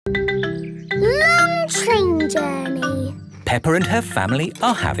journey. Peppa and her family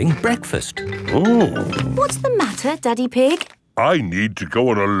are having breakfast. Oh. What's the matter, Daddy Pig? I need to go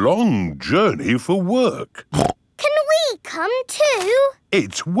on a long journey for work. Can we come too?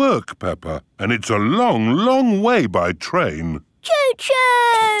 It's work, Peppa, and it's a long, long way by train.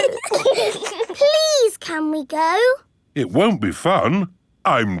 Choo-choo! Please, can we go? It won't be fun.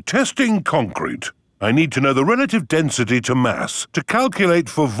 I'm testing concrete. I need to know the relative density to mass to calculate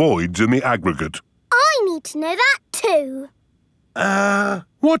for voids in the aggregate. I need to know that too.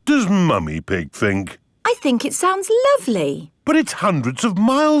 What does Mummy Pig think? I think it sounds lovely. But it's hundreds of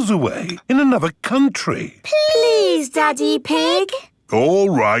miles away, in another country. Please, Daddy Pig. All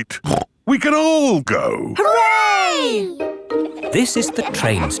right. We can all go. Hooray! This is the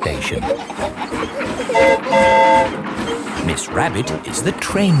train station. Miss Rabbit is the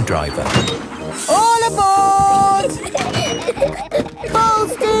train driver. All aboard! Full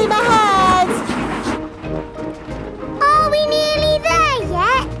steam ahead! Are we nearly there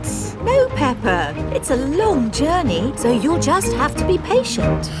yet? No, Peppa. It's a long journey, so you'll just have to be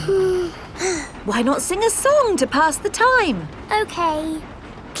patient. Why not sing a song to pass the time? OK.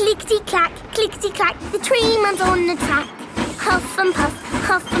 Clickety-clack, clickety-clack, the train runs on the track. Huff and puff,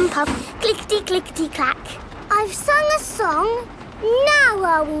 clickety-clickety-clack. I've sung a song. Now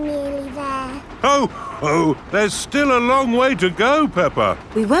are we nearly there? Oh, there's still a long way to go, Peppa.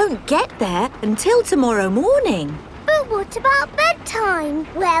 We won't get there until tomorrow morning. But what about bedtime?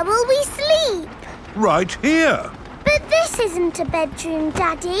 Where will we sleep? Right here. But this isn't a bedroom,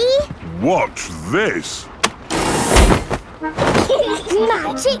 Daddy. Watch this.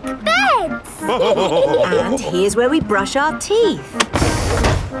 Magic beds! And here's where we brush our teeth.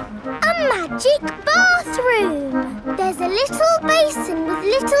 A magic bathroom! There's a little basin with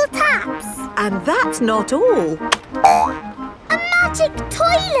little taps. And that's not all. A magic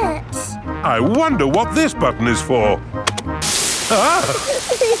toilet! I wonder what this button is for.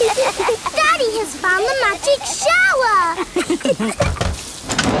 Daddy has found the magic shower!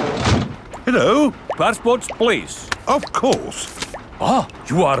 Hello. Passports, please. Of course. Ah,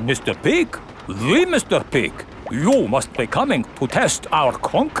 you are Mr. Pig? The Mr. Pig. You must be coming to test our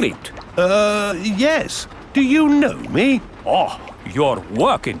concrete. Yes. Do you know me? Oh, your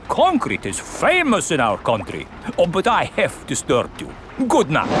work in concrete is famous in our country. Oh, but I have disturbed you. Good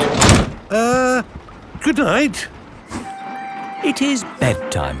night. Good night. It is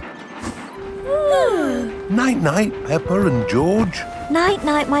bedtime. Night-night, Peppa and George.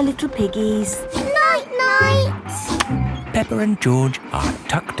 Night-night, my little piggies. Night-night! Peppa and George are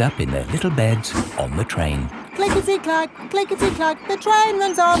tucked up in their little beds on the train. Clickety-clack, the train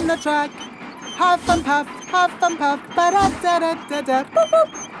runs on the track. Huff and puff, ba-da-da-da-da, boop-boop.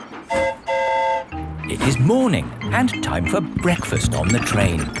 It is morning and time for breakfast on the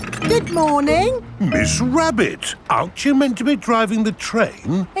train. Good morning. Miss Rabbit, aren't you meant to be driving the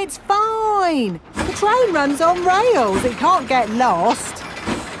train? It's fine. The train runs on rails. It can't get lost.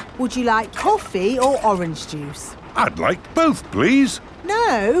 Would you like coffee or orange juice? I'd like both, please.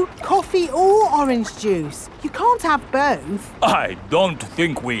 No, coffee or orange juice. You can't have both. I don't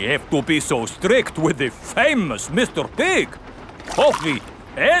think we have to be so strict with the famous Mr. Pig. Coffee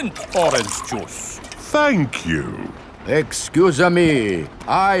and orange juice. Thank you. Excuse me,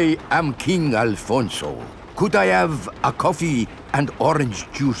 I am King Alfonso. Could I have a coffee and orange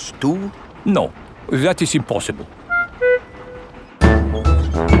juice too? No, that is impossible.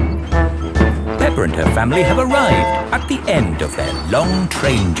 Peppa and her family have arrived at the end of their long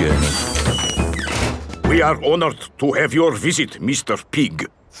train journey. We are honored to have your visit, Mr. Pig.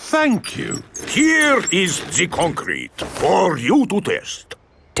 Thank you. Here is the concrete for you to test.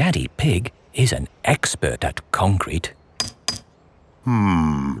 Daddy Pig is an expert at concrete.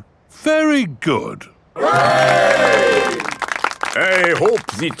 Very good. I hope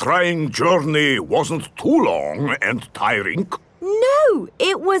the train journey wasn't too long and tiring. No,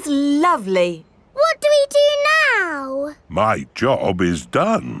 it was lovely. What do we do now? My job is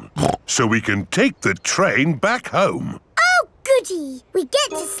done. So we can take the train back home. Oh, goody! We get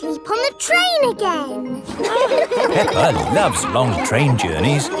to sleep on the train again. Peppa loves long train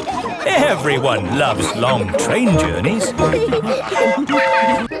journeys. Everyone loves long train journeys.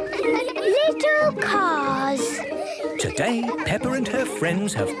 Little cars. Today, Peppa and her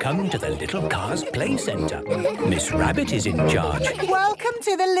friends have come to the Little Cars Play Centre. Miss Rabbit is in charge. Welcome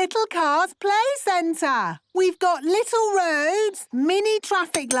to the Little Cars Play Centre. We've got little roads, mini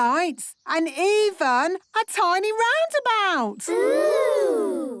traffic lights, and even a tiny roundabout.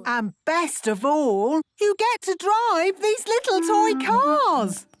 Ooh. And best of all, you get to drive these little toy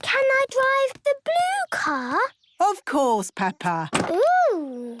cars. Can I drive the blue car? Of course, Peppa.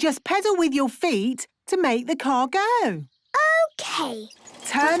 Ooh. Just pedal with your feet to make the car go. OK.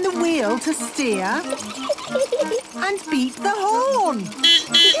 Turn the wheel to steer and beep the horn.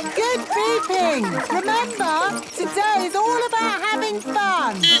 Good beeping. Remember, today is all about having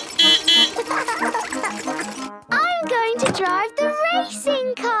fun. I'm going to drive the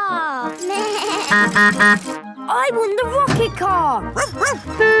racing car. I won the rocket car.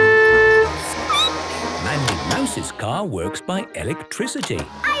 Mandy Mouse's car works by electricity.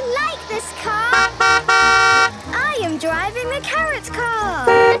 I like this car. I am driving the carrot car.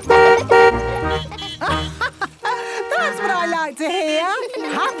 That's what I like to hear.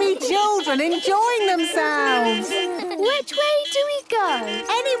 Happy children enjoying themselves. Which way do we go?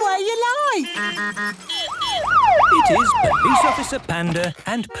 Anywhere you like. It is Police Officer Panda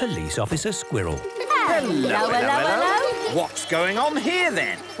and Police Officer Squirrel. Hello. What's going on here,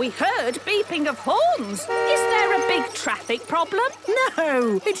 then? We heard beeping of horns. Is there a big traffic problem?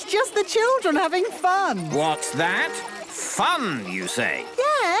 No, it's just the children having fun. What's that? Fun, you say?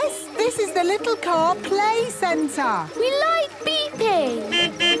 Yes, this is the Little Car Play Centre. We like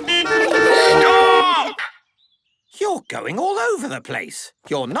beeping. Stop! You're going all over the place.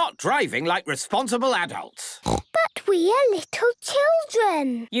 You're not driving like responsible adults. But we are little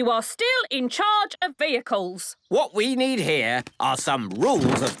children. You are still in charge of vehicles. What we need here are some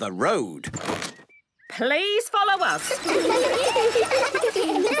rules of the road. Please follow us.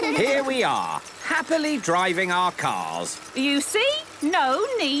 Here we are, happily driving our cars. You see? No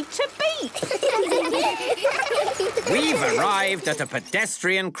need to beep. We've arrived at a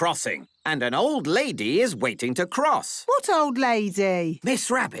pedestrian crossing, and an old lady is waiting to cross. What old lady? Miss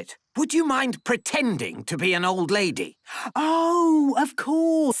Rabbit, would you mind pretending to be an old lady? Oh, of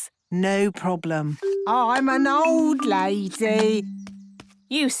course. No problem. I'm an old lady.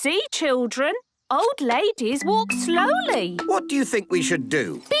 You see, children, old ladies walk slowly. What do you think we should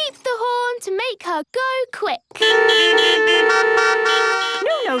do? Beep the horn to make her go quick.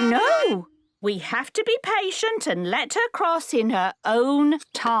 No. We have to be patient and let her cross in her own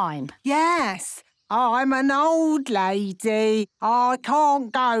time. Yes, I'm an old lady. I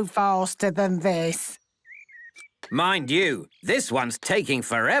can't go faster than this. Mind you, this one's taking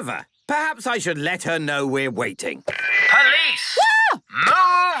forever. Perhaps I should let her know we're waiting. Police!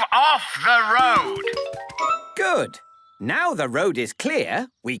 Move off the road! Good. Now the road is clear,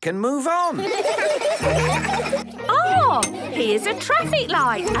 we can move on. Oh, here's a traffic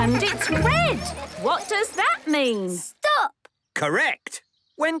light and it's red. What does that mean? Stop. Correct.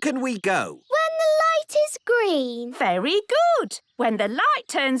 When can we go? When the light is green. Very good. When the light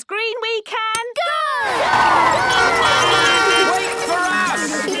turns green, we can go! Wait for us!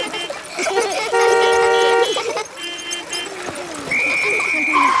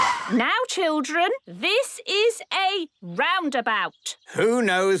 Now, children, this is a roundabout. Who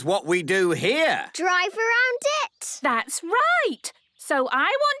knows what we do here? Drive around it. That's right. So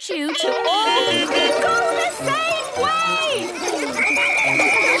I want you to all go the same way.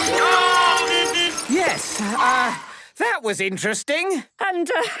 Yes, that was interesting. And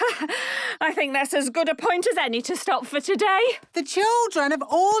I think that's as good a point as any to stop for today. The children have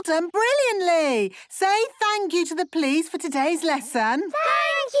all done brilliantly. Say thank you to the police for today's lesson.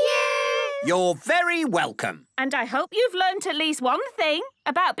 Thank you. You're very welcome. And I hope you've learnt at least one thing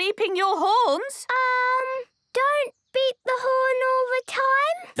about beeping your horns. Don't beep the horn all the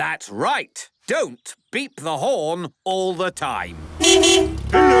time. That's right. Don't beep the horn all the time.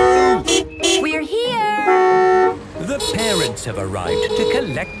 Hello! We're here. The parents have arrived to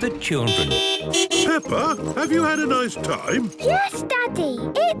collect the children. Peppa, have you had a nice time? Yes, Daddy.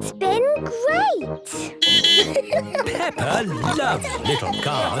 It's been great. Peppa loves little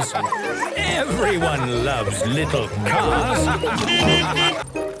cars. Everyone loves little cars.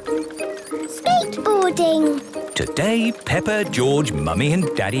 Skateboarding. Today, Peppa, George, Mummy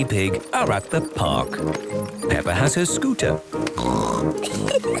and Daddy Pig are at the park. Peppa has her scooter.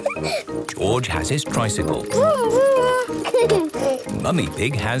 George has his tricycle. Mummy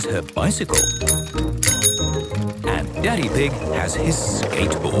Pig has her bicycle. And Daddy Pig has his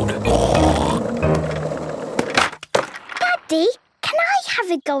skateboard. Daddy, can I have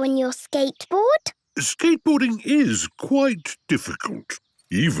a go on your skateboard? Skateboarding is quite difficult,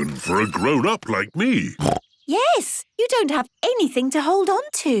 even for a grown-up like me. Yes, you don't have anything to hold on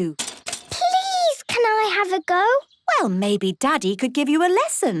to. Please, can I have a go? Well, maybe Daddy could give you a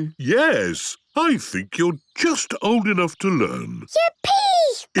lesson. Yes, I think you're just old enough to learn.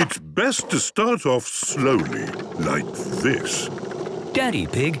 Yippee! It's best to start off slowly, like this. Daddy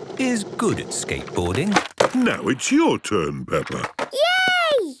Pig is good at skateboarding. Now it's your turn, Peppa.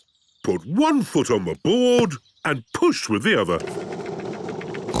 Yay! Put one foot on the board and push with the other.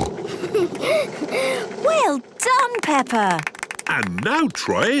 Well done, Peppa. And now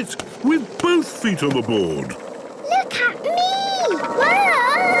try it with both feet on the board. Look at me! Whoa!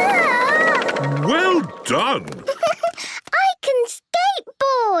 Well done! I can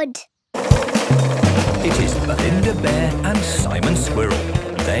skateboard! It is Belinda Bear and Simon Squirrel.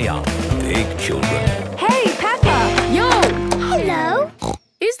 They are big children. Hey, Peppa! Yo! Hello.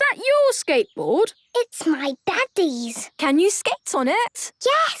 Is that your skateboard? It's my daddy's. Can you skate on it?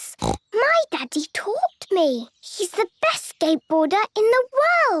 Yes, my daddy taught me. He's the best skateboarder in the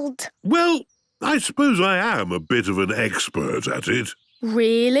world. Well, I suppose I am a bit of an expert at it.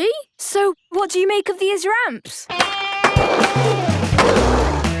 Really? So what do you make of these ramps?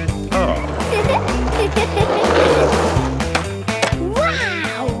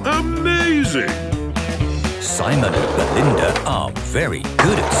 Wow! Amazing! Simon and Belinda are very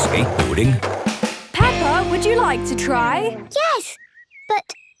good at skateboarding. Peppa, would you like to try? Yes,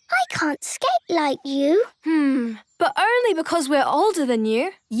 but I can't skate like you. But only because we're older than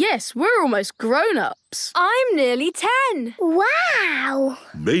you. Yes, we're almost grown-ups. I'm nearly 10. Wow!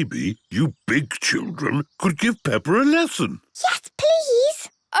 Maybe you big children could give Peppa a lesson. Yes, please.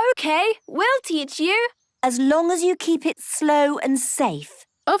 OK, we'll teach you. As long as you keep it slow and safe.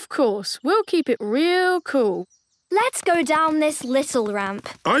 Of course, we'll keep it real cool. Let's go down this little ramp.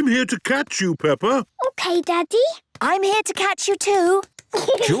 I'm here to catch you, Peppa. OK, Daddy. I'm here to catch you too.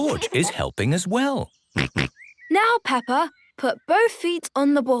 George is helping as well. Now, Peppa, put both feet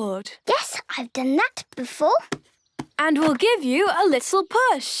on the board. Yes, I've done that before. And we'll give you a little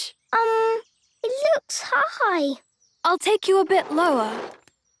push. It looks high. I'll take you a bit lower.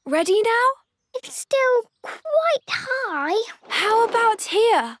 Ready now? It's still quite high. How about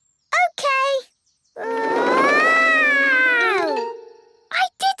here? OK. Wow! I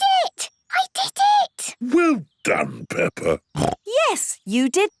did it! I did it! Well done, Peppa. Yes, you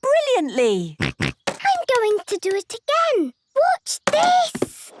did brilliantly. I'm going to do it again. Watch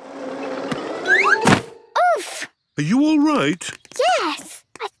this. Oof! Are you all right? Yes,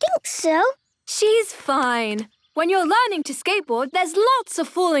 I think so. She's fine. When you're learning to skateboard, there's lots of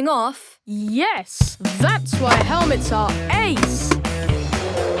falling off. Yes, that's why helmets are ace.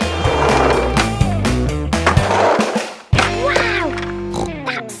 Wow!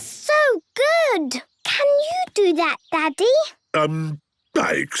 That's so good. Can you do that, Daddy?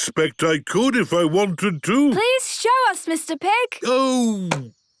 I expect I could if I wanted to. Please show us, Mr. Pig. Oh,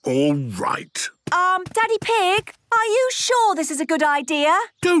 all right. Daddy Pig, are you sure this is a good idea?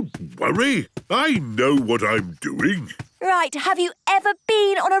 Don't worry. I know what I'm doing. Right, have you ever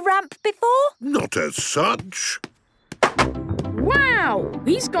been on a ramp before? Not as such. Wow,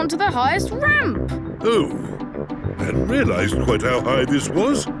 he's gone to the highest ramp. Oh, hadn't realised quite how high this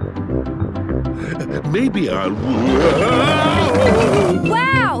was. Maybe I'll...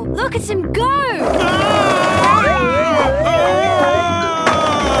 Wow, look at him go.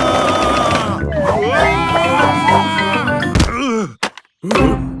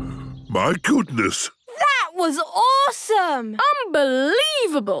 My goodness. That was awesome.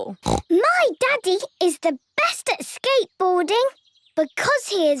 Unbelievable. My daddy is the best at skateboarding because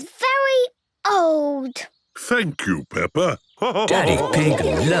he is very old. Thank you, Peppa. Daddy Pig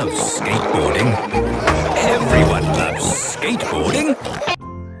loves skateboarding. Everyone loves skateboarding.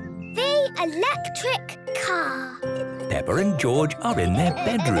 The electric car. Peppa and George are in their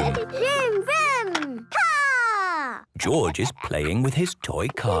bedroom. Vroom, vroom. Car! George is playing with his toy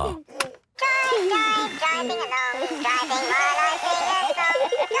car. Driving along, driving while I sing a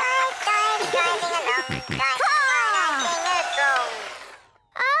song. Driving along, while I sing a song.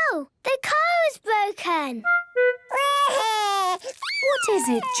 Oh, the car is broken. What is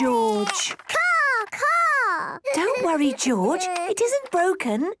it, George? Car! Don't worry, George. It isn't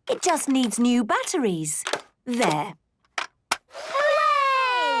broken. It just needs new batteries. There.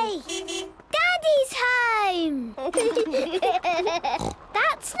 Hooray! Daddy's home!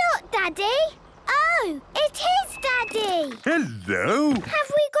 That's not Daddy. Oh, it is Daddy. Hello.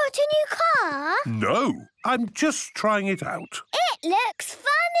 Have we got a new car? No, I'm just trying it out. It looks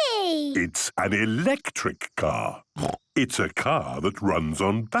funny. It's an electric car. It's a car that runs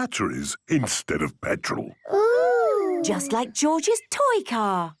on batteries instead of petrol. Ooh. Just like George's toy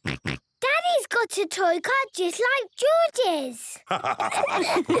car. Daddy's got a toy car just like George's.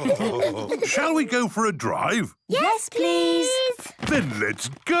 Shall we go for a drive? Yes, please. Then let's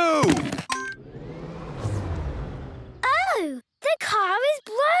go. Oh, the car is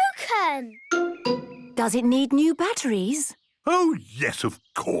broken. Does it need new batteries? Oh, yes, of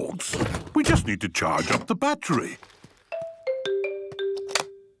course. We just need to charge up the battery.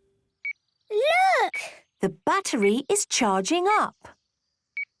 Look! The battery is charging up.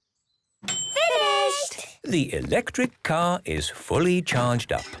 The electric car is fully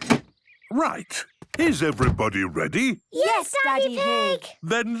charged up. Right. Is everybody ready? Yes, Daddy Pig.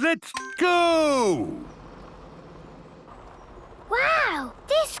 Then let's go! Wow,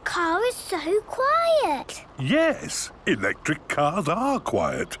 this car is so quiet. Yes, electric cars are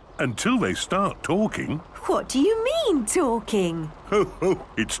quiet until they start talking. What do you mean, talking? Ho, ho,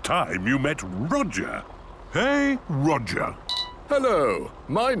 it's time you met Roger. Hey, Roger. Hello,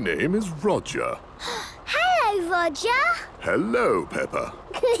 my name is Roger. Hello, Roger. Hello, Peppa.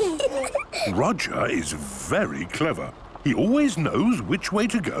 Roger is very clever. He always knows which way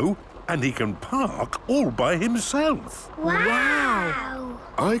to go, and he can park all by himself. Wow.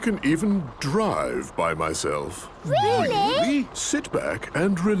 I can even drive by myself. Really? Sit back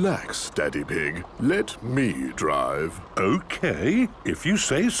and relax, Daddy Pig. Let me drive. Okay, if you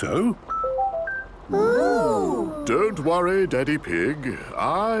say so. Ooh. Don't worry, Daddy Pig.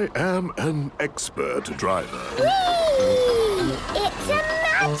 I am an expert driver. Whee! It's a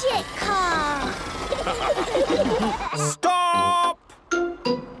magic car. Stop!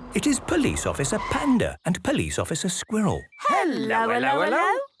 It is Police Officer Panda and Police Officer Squirrel.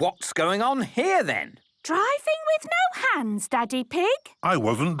 Hello. What's going on here, then? Driving with no hands, Daddy Pig. I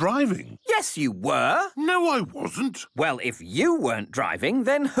wasn't driving. Yes, you were. No, I wasn't. Well, if you weren't driving,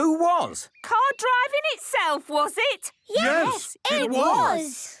 then who was? Car driving itself, was it? Yes, it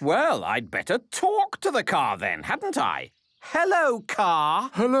was. Well, I'd better talk to the car then, hadn't I? Hello,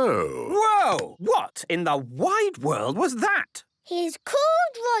 car. Hello. Whoa! What in the wide world was that? He's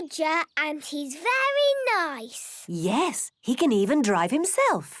called Roger and he's very nice. Yes, he can even drive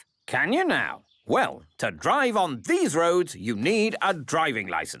himself. Can you now? Well, to drive on these roads, you need a driving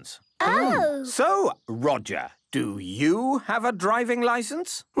licence. Oh. So, Roger, do you have a driving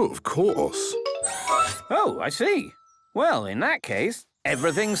licence? Of course. Oh, I see. Well, in that case,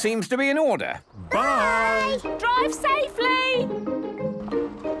 everything seems to be in order. Bye. Drive safely.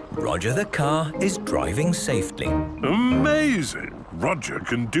 Roger the car is driving safely. Amazing. Roger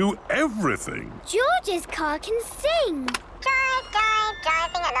can do everything. George's car can sing.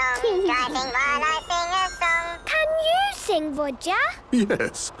 Driving along, driving while I sing a song. Can you sing, Roger?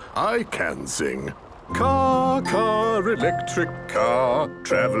 Yes, I can sing. Car, electric car,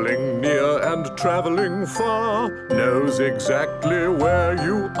 travelling near and travelling far, knows exactly where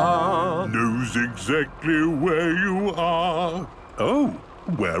you are. Knows exactly where you are. Oh,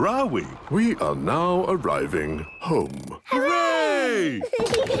 where are we? We are now arriving home. Hooray!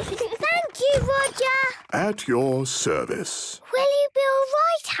 Thank you, Roger. At your service. Will you be all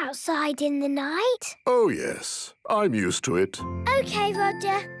right outside in the night? Oh, yes. I'm used to it. OK,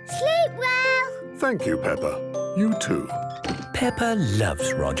 Roger. Sleep well. Thank you, Peppa. You too. Peppa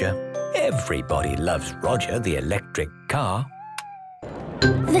loves Roger. Everybody loves Roger the electric car.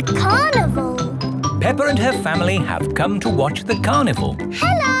 The carnival. Peppa and her family have come to watch the carnival.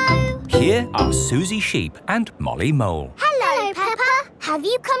 Hello. Here are Susie Sheep and Molly Mole. Hello, Peppa. Have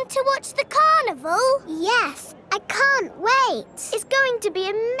you come to watch the carnival? Yes. I can't wait. It's going to be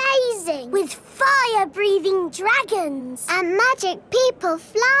amazing. With fire-breathing dragons. And magic people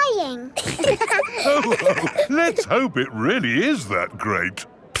flying. Oh, let's hope it really is that great.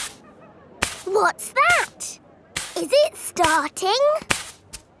 What's that? Is it starting?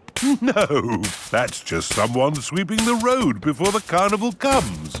 No, that's just someone sweeping the road before the carnival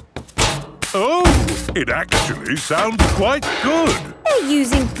comes. Oh, it actually sounds quite good. They're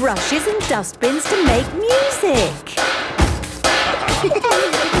using brushes and dustbins to make music.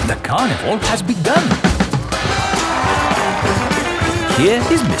 The carnival has begun. Here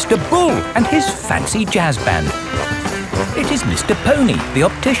is Mr. Bull and his fancy jazz band. It is Mr. Pony, the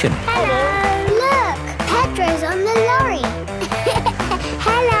optician. Hello. Look, Pedro's on the lorry.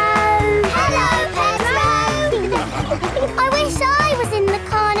 Hello. Hello, Pedro. I wish I was in the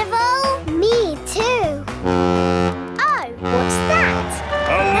carnival. Me too. Oh, what's that?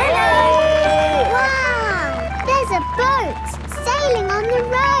 Hello. Wow, there's a boat sailing on the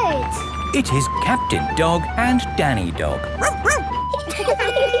road. It is Captain Dog and Danny Dog.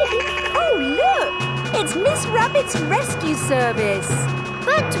 Oh, look! It's Miss Rabbit's rescue service.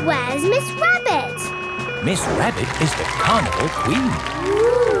 But where's Miss Rabbit? Miss Rabbit is the carnival queen.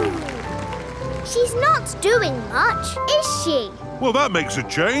 Ooh. She's not doing much, is she? Well, that makes a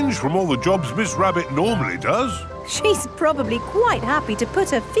change from all the jobs Miss Rabbit normally does. She's probably quite happy to put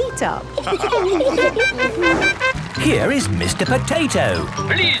her feet up. Here is Mr. Potato.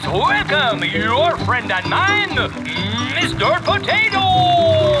 Please welcome your friend and mine, Mr. Potato!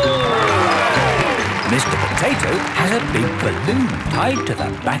 Mr. Potato has a big balloon tied to the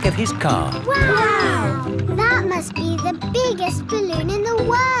back of his car. Wow! That must be the biggest balloon in the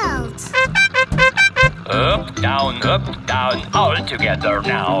world. down, all together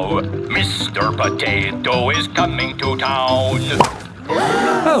now. Mr. Potato is coming to town.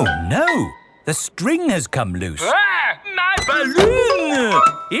 Oh, no! The string has come loose. Ah, my balloon!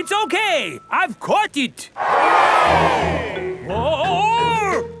 It's okay. I've caught it.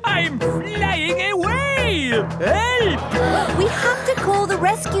 Oh, I'm flying away. Help! We have to call the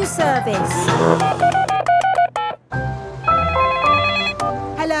rescue service.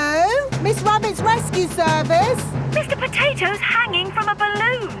 Hello? Miss Rabbit's rescue service? Mr. Potato's hanging from a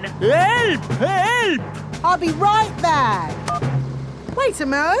balloon. Help! Help! I'll be right there. Wait a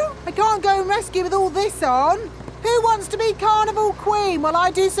mo. I can't go and rescue with all this on. Who wants to be Carnival Queen while I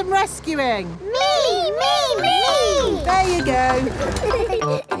do some rescuing? Me! There you go.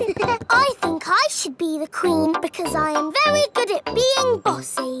 I think I should be the queen because I am very good at being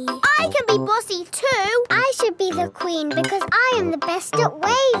bossy. I can be bossy too. I should be the queen because I am the best at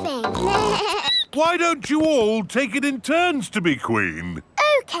waving. Why don't you all take it in turns to be queen?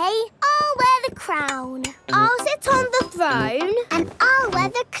 OK, I'll wear the crown. I'll sit on the throne and I'll wear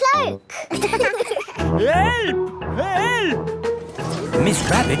the cloak. Help! Help! Miss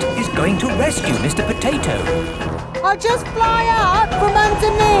Rabbit is going to rescue Mr. Potato. I'll just fly up from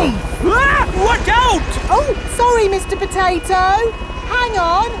underneath. Ah! Watch out! Oh, sorry, Mr. Potato. Hang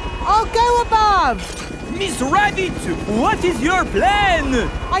on, I'll go above. Miss Rabbit, what is your plan?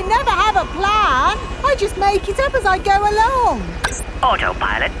 I never have a plan. I just make it up as I go along.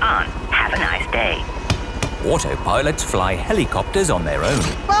 Autopilot on. Have a nice day. Autopilots fly helicopters on their own.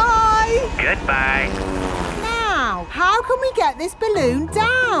 Bye. Goodbye. Now, how can we get this balloon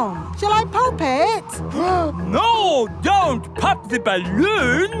down? Shall I pop it? No, don't pop the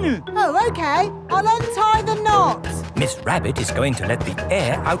balloon. Oh, OK. I'll untie the knot. Miss Rabbit is going to let the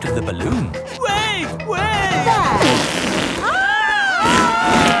air out of the balloon. Wait! There.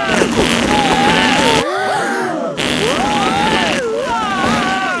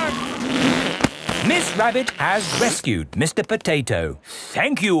 Miss Rabbit has rescued Mr. Potato.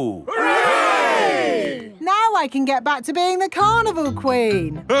 Thank you. Hooray! Now I can get back to being the Carnival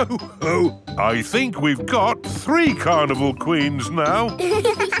Queen. Oh, I think we've got 3 Carnival Queens now.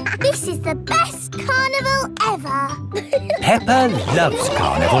 This is the best carnival ever. Peppa loves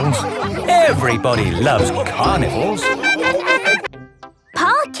carnivals. Everybody loves carnivals.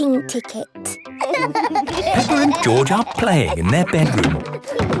 Parking ticket. Peppa and George are playing in their bedroom.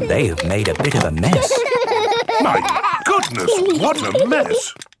 They have made a bit of a mess. My goodness, what a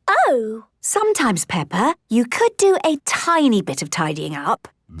mess. Oh, sometimes, Peppa, you could do a tiny bit of tidying up.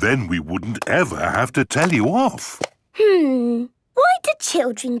 Then we wouldn't ever have to tell you off. Why do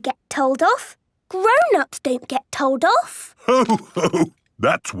children get told off? Grown-ups don't get told off. Ho, ho.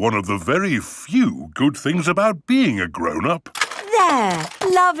 That's one of the very few good things about being a grown-up. There,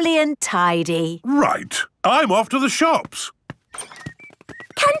 lovely and tidy. Right, I'm off to the shops.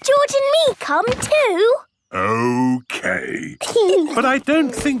 Can George and me come too? OK. But I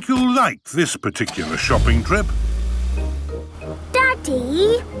don't think you'll like this particular shopping trip.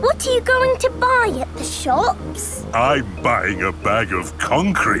 Daddy, what are you going to buy at the shops? I'm buying a bag of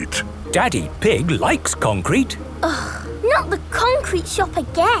concrete. Daddy Pig likes concrete. Ugh, not the concrete shop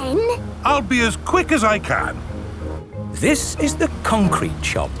again. I'll be as quick as I can. This is the concrete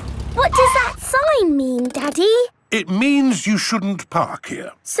shop. What does that sign mean, Daddy? It means you shouldn't park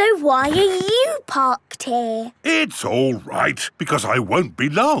here. So why are you parked here? It's all right, because I won't be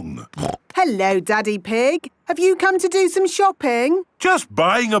long. Hello, Daddy Pig. Have you come to do some shopping? Just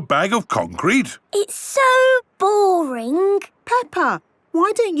buying a bag of concrete. It's so boring. Peppa,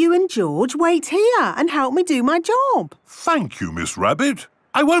 why don't you and George wait here and help me do my job? Thank you, Miss Rabbit.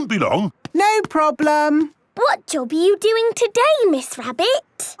 I won't be long. No problem. What job are you doing today, Miss Rabbit?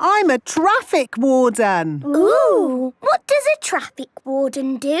 I'm a traffic warden. Ooh, what does a traffic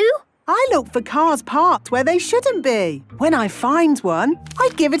warden do? I look for cars parked where they shouldn't be. When I find one, I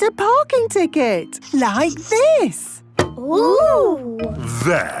give it a parking ticket, like this. Ooh.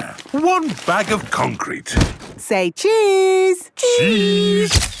 There. 1 bag of concrete. Say cheese.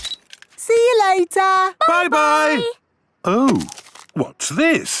 Cheese. See you later. Bye-bye. Oh, what's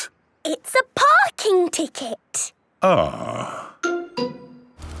this? It's a parking ticket. Ah.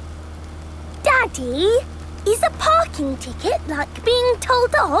 Daddy, is a parking ticket like being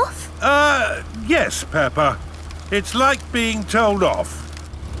told off? Yes, Peppa. It's like being told off.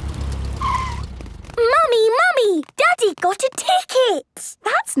 Mummy, Daddy got a ticket.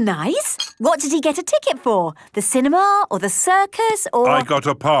 That's nice. What did he get a ticket for? The cinema or the circus or... I got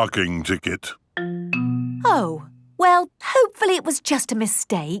a parking ticket. Oh, well, hopefully it was just a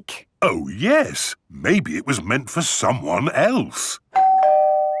mistake. Oh, yes. Maybe it was meant for someone else.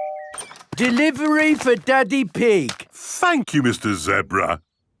 delivery for Daddy Pig. Thank you, Mr. Zebra.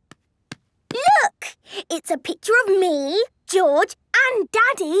 Look! It's a picture of me, George and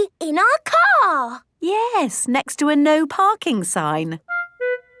Daddy in our car. Yes, next to a no parking sign.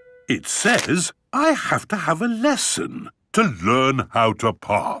 It says I have to have a lesson to learn how to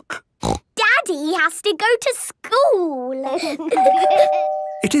park. Daddy has to go to school.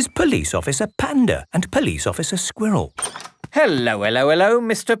 It is Police Officer Panda and Police Officer Squirrel. Hello, hello, hello,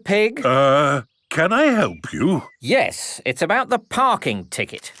 Mr. Pig. Can I help you? Yes, it's about the parking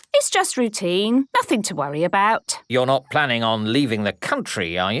ticket. It's just routine. Nothing to worry about. You're not planning on leaving the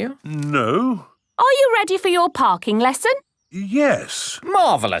country, are you? No. Are you ready for your parking lesson? Yes.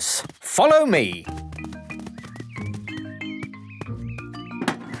 Marvellous. Follow me.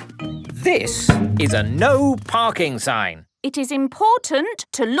 This is a no parking sign. It is important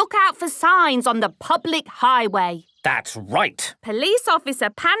to look out for signs on the public highway. That's right. Police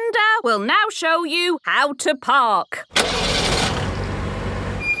Officer Panda will now show you how to park.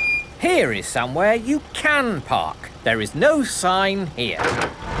 Here is somewhere you can park. There is no sign here.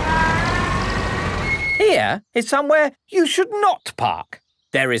 Here is somewhere you should not park.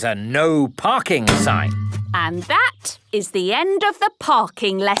 There is a no parking sign. And that is the end of the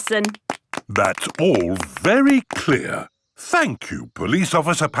parking lesson. That's all very clear. Thank you, Police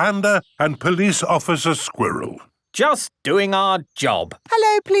Officer Panda and Police Officer Squirrel. Just doing our job.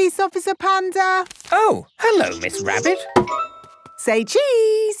 Hello, Police Officer Panda. Oh, hello, Miss Rabbit. Say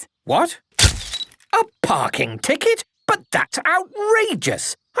cheese. What? A parking ticket? But that's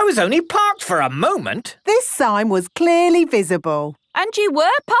outrageous. I was only parked for a moment. This sign was clearly visible. And you were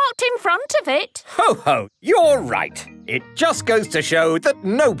parked in front of it. Ho ho, you're right. It just goes to show that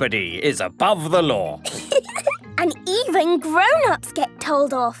nobody is above the law. And even grown-ups get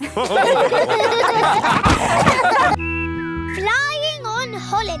told off. Flying on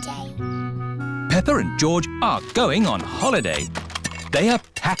holiday. Peppa and George are going on holiday. They are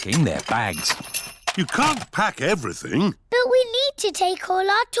packing their bags. You can't pack everything. But we need to take all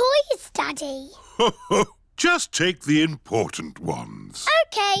our toys, Daddy. Just take the important ones.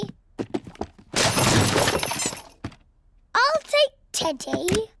 OK. I'll take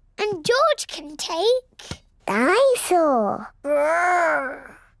Teddy and George can take... Dinosaur.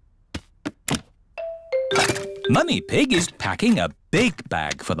 Mummy Pig is packing a big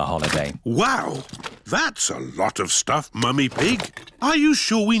bag for the holiday. Wow, that's a lot of stuff, Mummy Pig. Are you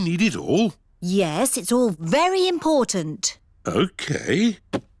sure we need it all? Yes, it's all very important. OK.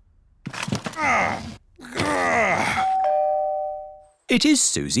 It is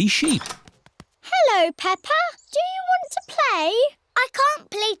Susie Sheep. Hello, Peppa. Do you want to play? I can't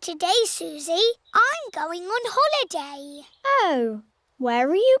play today, Susie. I'm going on holiday. Oh, where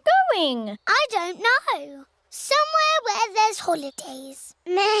are you going? I don't know. Somewhere where there's holidays.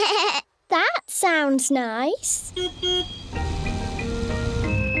 That sounds nice.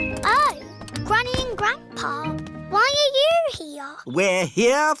 Oh, Granny and Grandpa. Why are you here? We're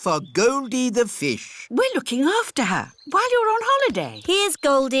here for Goldie the fish. We're looking after her while you're on holiday. Here's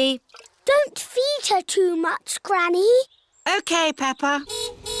Goldie. Don't feed her too much, Granny. OK, Peppa.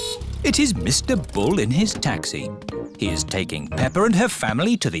 It is Mr. Bull in his taxi. He is taking Peppa and her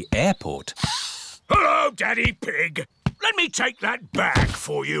family to the airport. Hello, Daddy Pig. Let me take that bag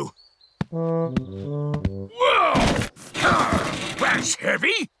for you. Whoa! That's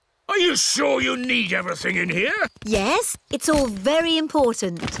heavy. Are you sure you need everything in here? Yes, it's all very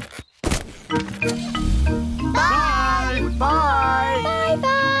important. Bye. Bye.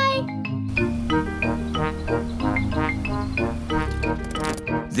 Bye-bye.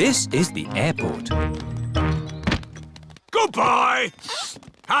 This is the airport. Goodbye.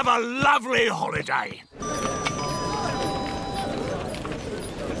 Have a lovely holiday.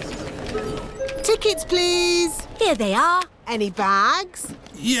 Tickets, please. Here they are. Any bags?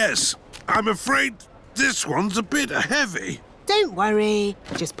 Yes, I'm afraid this one's a bit heavy. Don't worry.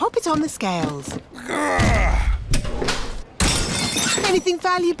 Just pop it on the scales. Anything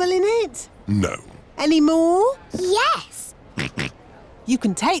valuable in it? No. Any more? Yes. You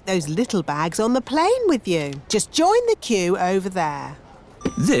can take those little bags on the plane with you. Just join the queue over there.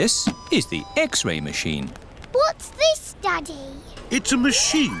 This is the X-ray machine. What's this, Daddy? It's a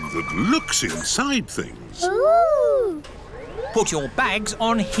machine that looks inside things. Ooh. Put your bags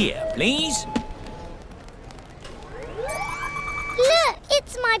on here, please. Look,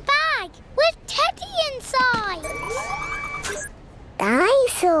 it's my bag with Teddy inside.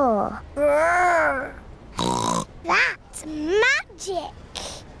 Dinosaur. That's magic.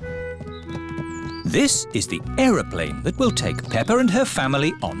 This is the aeroplane that will take Peppa and her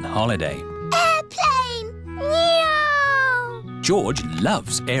family on holiday. Airplane! Meow! George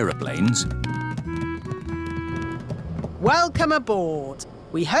loves aeroplanes. Welcome aboard.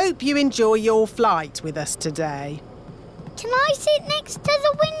 We hope you enjoy your flight with us today. Can I sit next to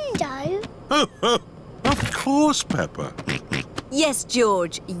the window? Of course, Peppa. Yes,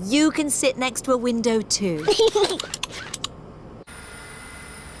 George, you can sit next to a window too.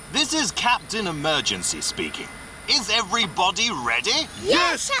 This is Captain Emergency speaking. Is everybody ready?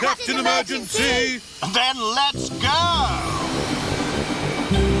 Yes, Captain Emergency! Then let's go!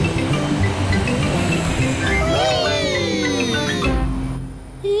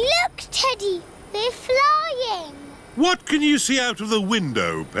 Look, Teddy, we're flying. What can you see out of the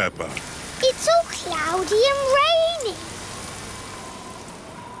window, Peppa? It's all cloudy and rainy.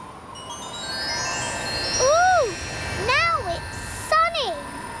 Ooh, now it's sunny.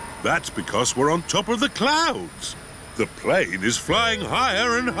 That's because we're on top of the clouds. The plane is flying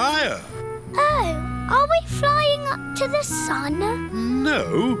higher and higher. Oh, are we flying up to the sun?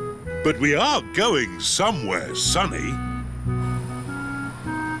 No, but we are going somewhere sunny.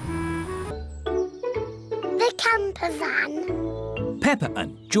 The camper van. Peppa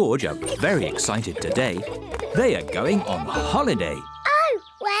and George are very excited today. They are going on holiday. Oh,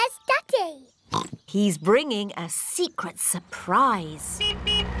 where's Daddy? He's bringing a secret surprise.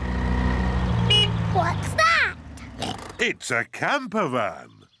 What's that? It's a camper van.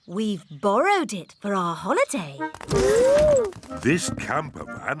 We've borrowed it for our holiday. Ooh. This camper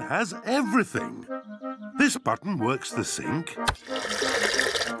van has everything. This button works the sink.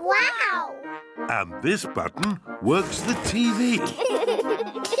 Wow! And this button works the TV.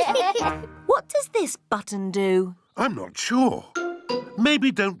 What does this button do? I'm not sure.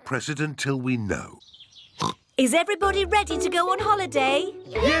 Maybe don't press it until we know. Is everybody ready to go on holiday?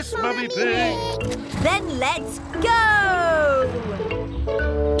 Yes, Mummy Pig! Then let's go!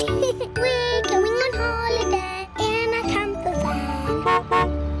 We're going on holiday in a camper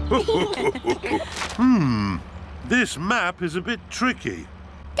van. This map is a bit tricky.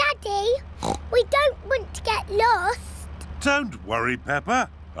 Daddy, we don't want to get lost. Don't worry, Peppa.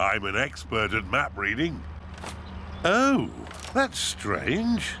 I'm an expert at map reading. Oh, that's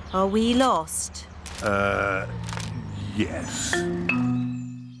strange. Are we lost? Yes.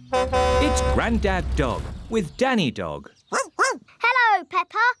 It's Grandad Dog with Danny Dog. Hello,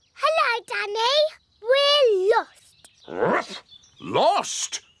 Peppa. Hello, Danny. We're lost.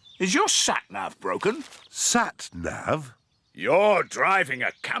 Lost? Is your sat-nav broken? Sat-nav? You're driving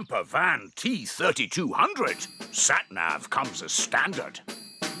a camper van T3200. Sat-nav comes as standard.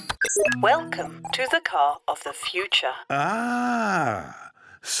 Welcome to the car of the future. Ah,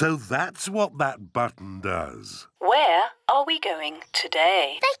 so that's what that button does. Where are we going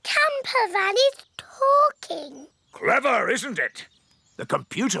today? The camper van is talking. Clever, isn't it? The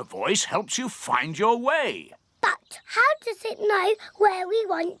computer voice helps you find your way. But how does it know where we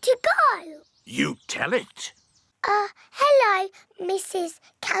want to go? You tell it. Hello, Mrs.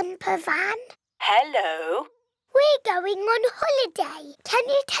 Camper Van. Hello. We're going on holiday. Can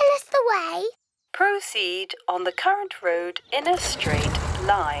you tell us the way? Proceed on the current road in a straight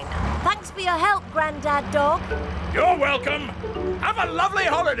line. Thanks for your help, Grandad Dog. You're welcome. Have a lovely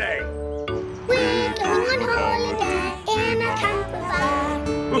holiday. We're going on holiday in a camper van.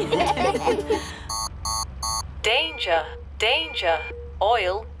 Danger, danger.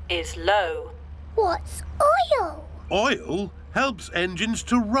 Oil is low. What's oil? Oil helps engines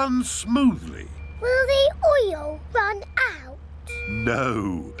to run smoothly. Will the oil run out?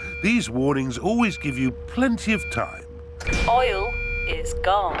 No, these warnings always give you plenty of time. Oil is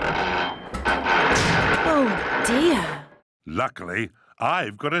gone. Oh, dear. Luckily,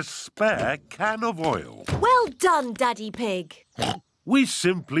 I've got a spare can of oil. Well done, Daddy Pig. We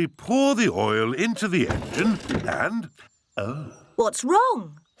simply pour the oil into the engine and... Oh. What's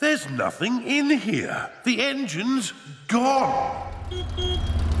wrong? There's nothing in here. The engine's gone.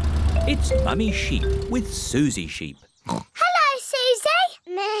 It's Mummy Sheep with Susie Sheep. Hello, Susie.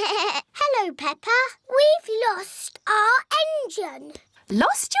 Hello, Peppa. We've lost our engine.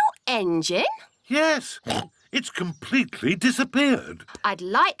 Lost your engine? Yes. It's completely disappeared. I'd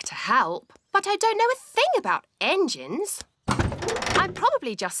like to help, but I don't know a thing about engines. I'm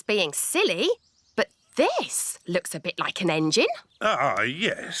probably just being silly, but this looks a bit like an engine. Ah,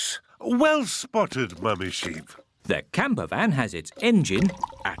 yes. Well spotted, Mummy Sheep. The camper van has its engine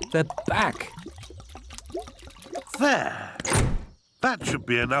at the back. There. That should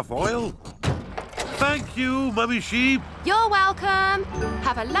be enough oil. Thank you, Mummy Sheep. You're welcome.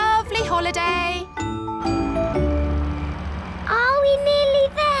 Have a lovely holiday. Are we nearly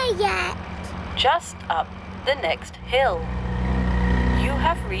there yet? Just up the next hill. You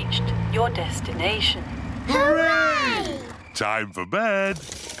have reached your destination. Hooray! Time for bed.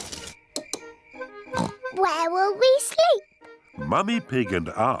 Where will we sleep? Mummy Pig and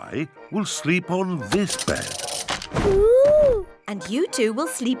I will sleep on this bed. Ooh! And you two will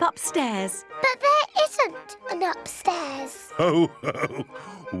sleep upstairs. But there isn't an upstairs. Ho, ho!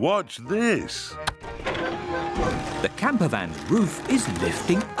 Watch this. The camper van's roof is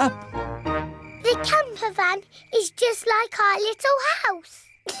lifting up. The camper van is just like our little house.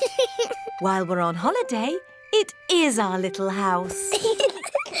 While we're on holiday, it is our little house.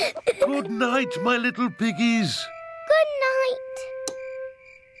 Good night, my little piggies. Good night.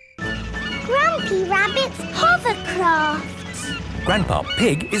 Grampy Rabbit's hovercraft. Grandpa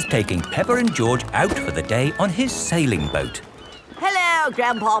Pig is taking Peppa and George out for the day on his sailing boat. Hello,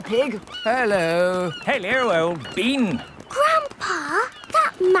 Grandpa Pig. Hello. Hello, old bean. Grandpa,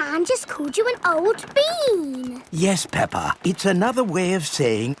 that man just called you an old bean. Yes, Peppa. It's another way of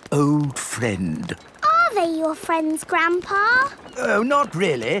saying old friend. Are they your friends, Grandpa? Oh, not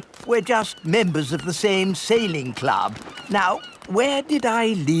really. We're just members of the same sailing club. Now, where did I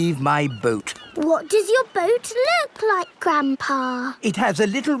leave my boat? What does your boat look like, Grandpa? It has a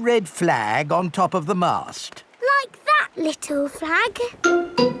little red flag on top of the mast. Like that little flag?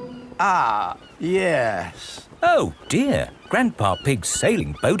 Ah, yes. Oh, dear. Grandpa Pig's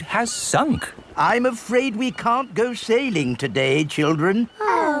sailing boat has sunk. I'm afraid we can't go sailing today, children.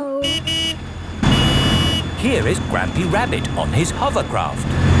 Oh. Here is Grampy Rabbit on his hovercraft.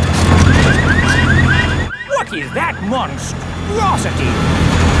 What is that monstrosity?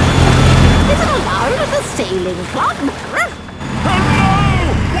 Is it allowed at the sailing club? Hello!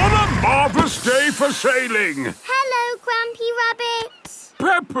 What a marvellous day for sailing! Hello, Grampy Rabbit.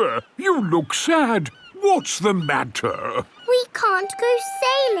 Peppa, you look sad. What's the matter? We can't go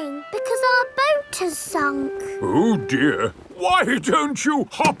sailing because our boat has sunk. Oh, dear. Why don't you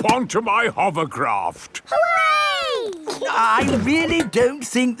hop onto my hovercraft? Hooray! I really don't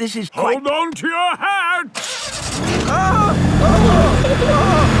think this is quite... Hold on to your hat!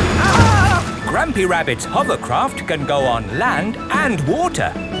 Grampy Rabbit's hovercraft can go on land and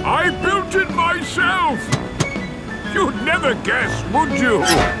water. I built it myself! You'd never guess, would you?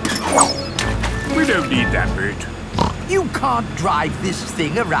 We don't need that bit. You can't drive this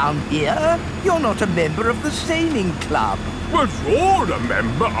thing around here. You're not a member of the sailing club. But you're a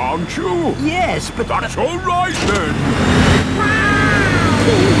member, aren't you? Yes, but... That's all right, then.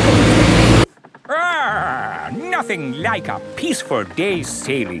 Nothing like a peaceful day's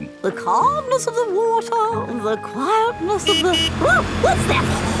sailing. The calmness of the water, the quietness of the... Oh, what's that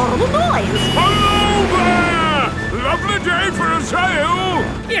horrible noise? Hello there! Lovely day for a sail!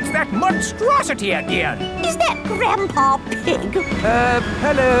 It's that monstrosity again. Is that Grandpa Pig?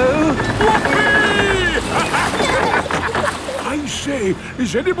 Hello? I say,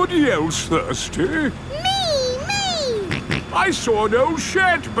 is anybody else thirsty? Me! I saw an old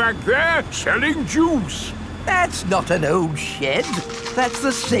shed back there selling juice. That's not an old shed. That's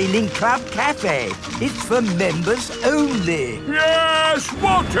the Sailing Club Cafe. It's for members only. Yes,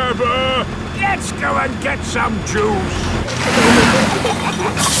 whatever. Let's go and get some juice.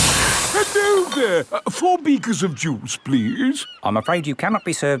 Hello there. 4 beakers of juice, please. I'm afraid you cannot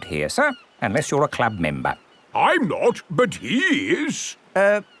be served here, sir, unless you're a club member. I'm not, but he is.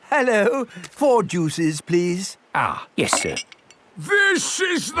 Hello. 4 juices, please. Ah, yes, sir. This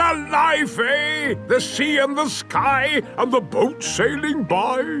is the life, eh? The sea and the sky and the boat sailing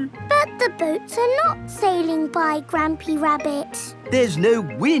by. But the boats are not sailing by, Grampy Rabbit. There's no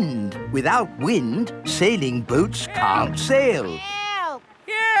wind. Without wind, sailing boats can't sail. Help!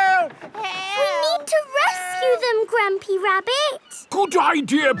 Help! We need to rescue them, Grampy Rabbit. Good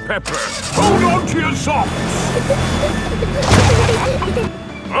idea, Peppa. Hold on to your socks.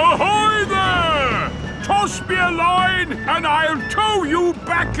 Ahoy there! Toss me a line and I'll tow you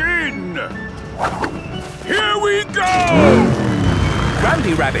back in. Here we go!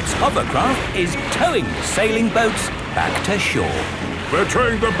 Grampy Rabbit's hovercraft is towing the sailing boats back to shore. We're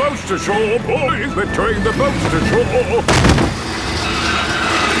towing the boats to shore, boys. We're towing the boats to shore.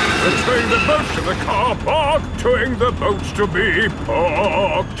 We're towing the boats to the car park, towing the boats to be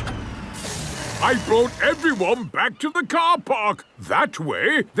parked. I brought everyone back to the car park. That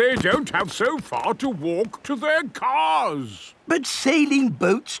way, they don't have so far to walk to their cars. But sailing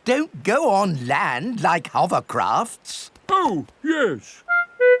boats don't go on land like hovercrafts. Oh, yes.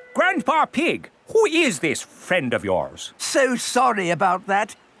 Grandpa Pig, who is this friend of yours? So sorry about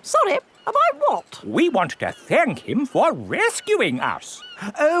that. Sorry, about what? We want to thank him for rescuing us.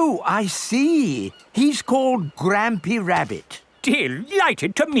 Oh, I see. He's called Grampy Rabbit.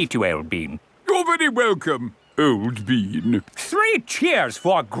 Delighted to meet you, Old Bean. You're very welcome. old bean. 3 cheers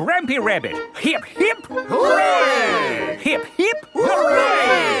for Grampy Rabbit. Hip, hip, hooray! Hip, hip,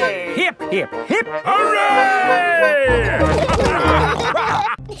 hooray! Hip, hip, hip, hooray!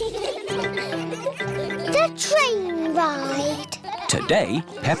 The train ride. Today,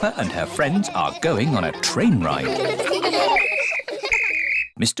 Peppa and her friends are going on a train ride.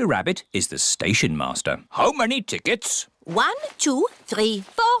 Mr. Rabbit is the station master. How many tickets? 1, 2, 3,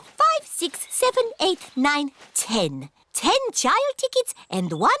 4, 5, 6, 7, 8, 9, 10. 10 child tickets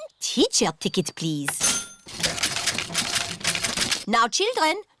and 1 teacher ticket, please. Now,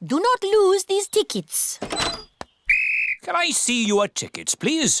 children, do not lose these tickets. Can I see your tickets,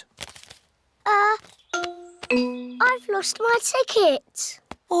 please? I've lost my ticket.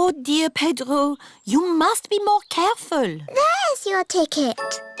 Oh, dear Pedro, you must be more careful. There's your ticket.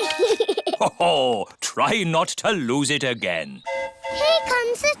 Oh, try not to lose it again. Here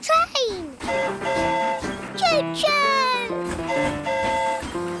comes the train. Choo-choo!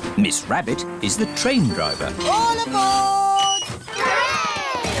 Miss Rabbit is the train driver. All aboard!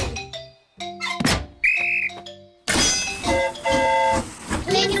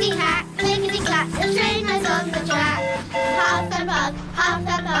 Clickety-clack, clickety-clack, the train is on the track. Half and puff,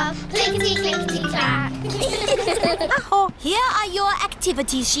 clickety-clickety-clack. Here are your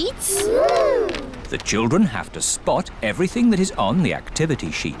activity sheets. The children have to spot everything that is on the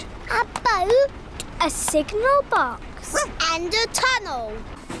activity sheet. A boat, a signal box, and a tunnel.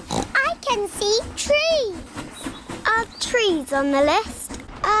 I can see trees. Are trees on the list?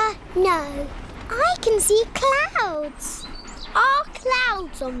 No. I can see clouds. Are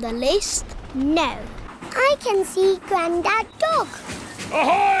clouds on the list? No. I can see Grandad Dog.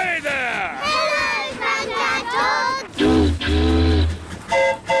 Ahoy there! Hello, Grandad Dog!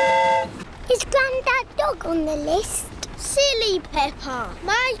 Is Grandad Dog on the list? Silly Peppa.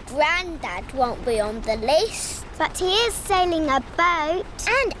 My Grandad won't be on the list. But he is sailing a boat.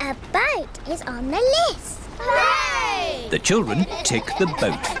 And a boat is on the list. Hooray! The children tick the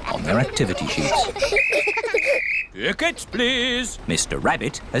boat on their activity sheets. Tickets, please. Mr.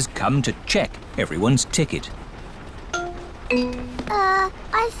 Rabbit has come to check everyone's ticket.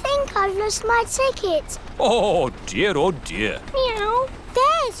 I think I've lost my ticket. Oh dear, oh dear. Meow.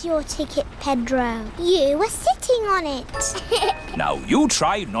 There's your ticket, Pedro. You were sitting on it. Now you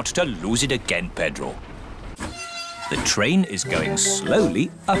try not to lose it again, Pedro. The train is going slowly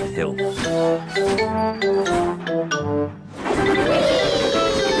uphill.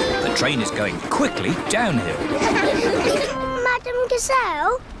 The train is going quickly downhill. Madam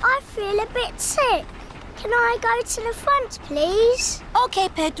Gazelle, I feel a bit sick. Can I go to the front, please? OK,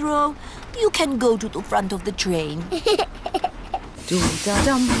 Pedro. You can go to the front of the train.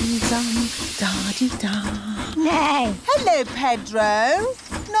 Do-da-dum-dum, da-dee-da. No. Hello, Pedro.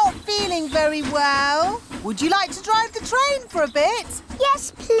 Not feeling very well. Would you like to drive the train for a bit?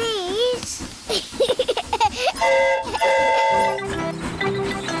 Yes, please.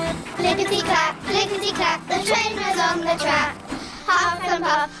 Clickety-clack, clickety-clack, the train was on the track. Half and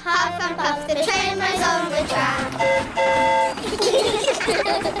puff, the train was on the track.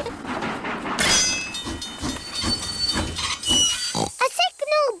 A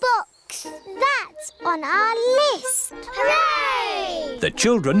signal box. That's on our list. Hooray! The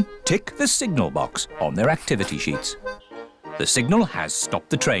children tick the signal box on their activity sheets. The signal has stopped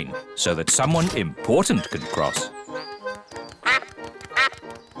the train so that someone important can cross.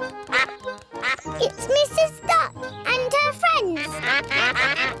 It's Mrs. Duck and her friends.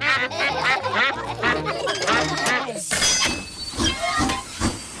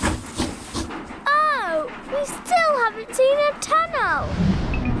 Oh, we still haven't seen a tunnel.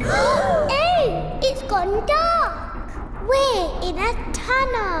 Oh, it's gone dark. We're in a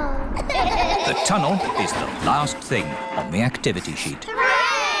tunnel. The tunnel is the last thing on the activity sheet.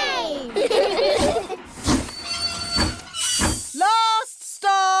 Hooray! Last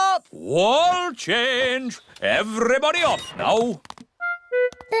stop! Wall change. Everybody off now.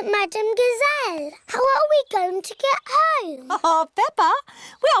 But Madam Gazelle, how are we going to get home? Oh, Peppa,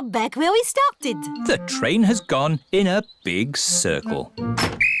 we are back where we started. The train has gone in a big circle.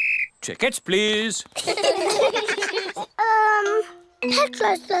 Tickets, please.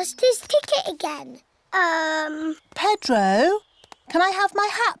 Pedro's lost his ticket again. Pedro, can I have my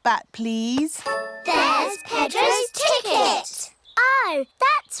hat back, please? There's Pedro's ticket. Oh,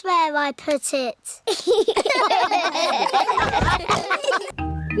 that's where I put it.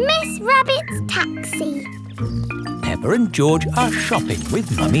 Miss Rabbit's taxi. Peppa and George are shopping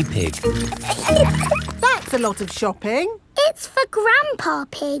with Mummy Pig. That's a lot of shopping. It's for Grandpa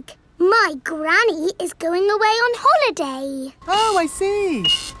Pig. My granny is going away on holiday. Oh, I see.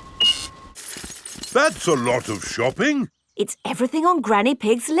 That's a lot of shopping. It's everything on Granny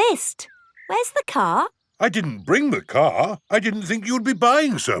Pig's list. Where's the car? I didn't bring the car. I didn't think you'd be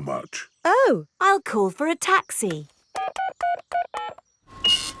buying so much. Oh, I'll call for a taxi.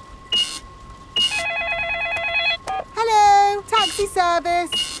 Hello, taxi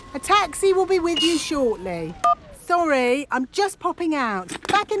service. A taxi will be with you shortly. Sorry, I'm just popping out.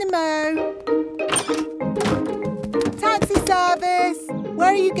 Back in a mo. Taxi service.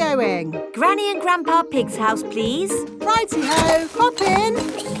 Where are you going? Granny and Grandpa Pig's house, please. Righty-ho, hop in.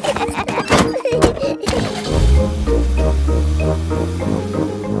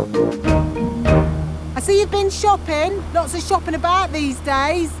 I see you've been shopping. Lots of shopping about these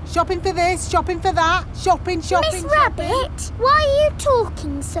days. Shopping for this, shopping for that. Shopping. Miss Rabbit, why are you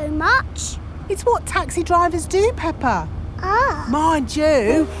talking so much? It's what taxi drivers do, Peppa. Ah. Mind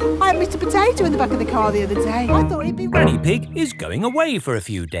you, I had Mr. Potato in the back of the car the other day. I thought he'd be... Granny Pig is going away for a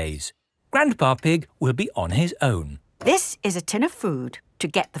few days. Grandpa Pig will be on his own. This is a tin of food. To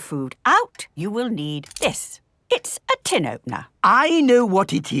get the food out, you will need this. It's a tin opener. I know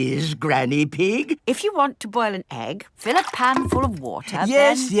what it is, Granny Pig. If you want to boil an egg, fill a pan full of water,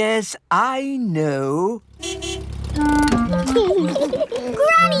 Yes, I know.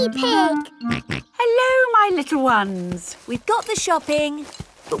 Granny Pig! Hello, my little ones. We've got the shopping.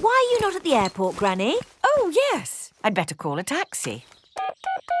 But why are you not at the airport, Granny? Oh, yes. I'd better call a taxi.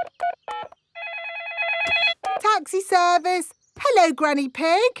 Taxi service. Hello, Granny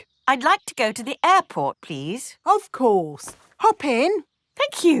Pig. I'd like to go to the airport, please. Of course. Hop in.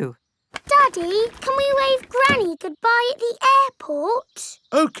 Thank you. Daddy, can we wave Granny goodbye at the airport?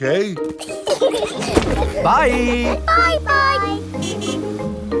 OK. Bye. Bye-bye.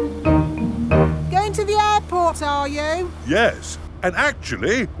 Going to the airport, are you? Yes. And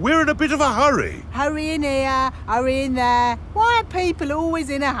actually, we're in a bit of a hurry. Hurry in here, hurry in there. Why are people always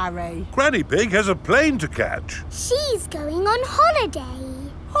in a hurry? Granny Pig has a plane to catch. She's going on holiday.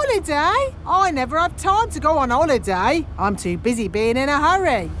 Holiday? I never have time to go on holiday. I'm too busy being in a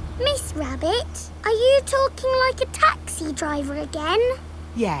hurry. Miss Rabbit, are you talking like a taxi driver again?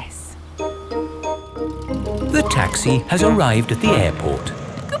 Yes. The taxi has arrived at the airport.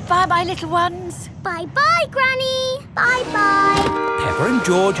 Goodbye, my little ones. Bye-bye, Granny. Bye-bye. Peppa and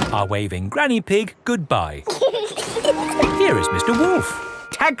George are waving Granny Pig goodbye. Here is Mr. Wolf.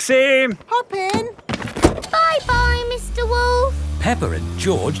 Taxi! Hop in. Bye-bye, Mr. Wolf. Peppa and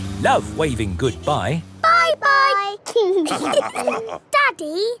George love waving goodbye. Bye-bye.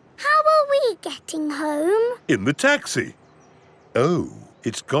 Daddy, how are we getting home? In the taxi. Oh,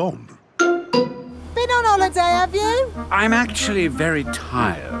 it's gone. Been on holiday, have you? I'm actually very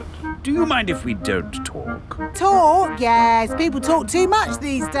tired. Do you mind if we don't talk? Talk? Yes. People talk too much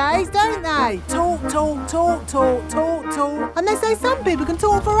these days, don't they? Talk. And they say some people can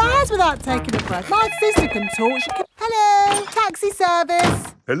talk for hours without taking a breath. My sister can talk. She can... Hello, taxi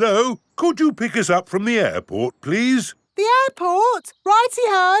service. Hello? Could you pick us up from the airport, please? The airport?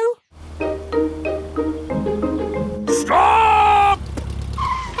 Righty-ho. Stop!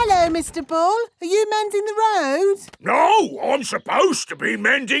 Hello, Mr. Bull. Are you mending the road? No, I'm supposed to be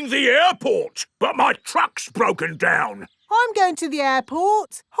mending the airport, but my truck's broken down. I'm going to the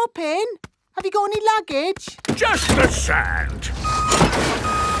airport. Hop in. Have you got any luggage? Just the sand.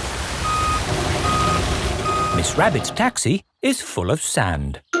 Miss Rabbit's taxi is full of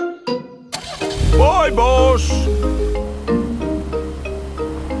sand. Bye, boss.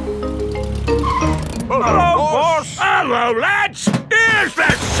 Hello, boss. Hello, lads. Here's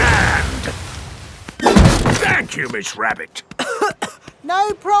that sand. Thank you, Miss Rabbit.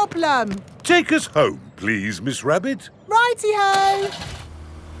 No problem. Take us home, please, Miss Rabbit. Righty-ho.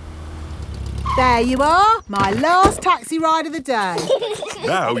 There you are, my last taxi ride of the day.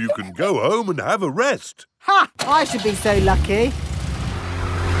 Now you can go home and have a rest. Ha! I should be so lucky.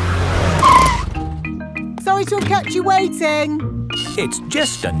 Sorry to have kept you waiting. It's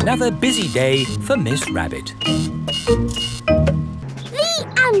just another busy day for Miss Rabbit. The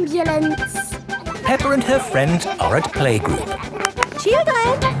ambulance. Peppa and her friends are at playgroup.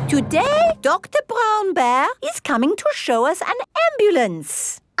 Children, today Dr. Brown Bear is coming to show us an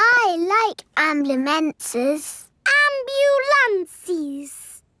ambulance. I like ambulances.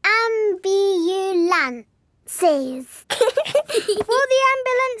 Ambulances. Ambulances. Will the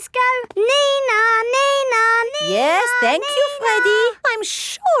ambulance go Nina, Nina, Nina? Yes, thank you, Freddy. I'm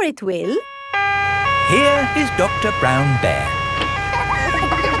sure it will. Here is Dr. Brown Bear.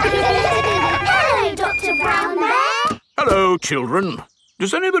 Hello, Dr. Brown Bear. Hello, children.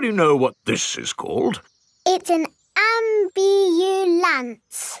 Does anybody know what this is called? It's an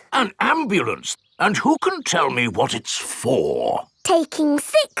ambulance. An ambulance? And who can tell me what it's for? Taking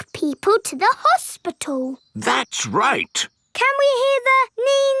sick people to the hospital. That's right. Can we hear the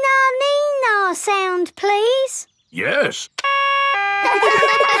Nina sound, please? Yes.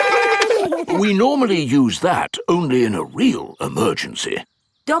 We normally use that only in a real emergency.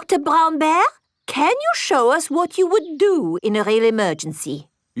 Dr. Brown Bear, can you show us what you would do in a real emergency?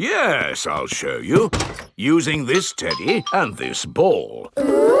 Yes, I'll show you. Using this teddy and this ball.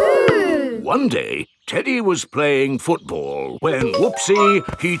 Ooh. One day, Teddy was playing football when,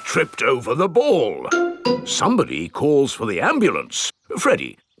 whoopsie, he tripped over the ball. Somebody calls for the ambulance.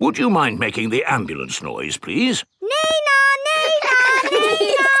 Freddie, would you mind making the ambulance noise, please? Nina!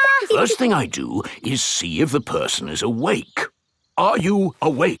 First thing I do is see if the person is awake. Are you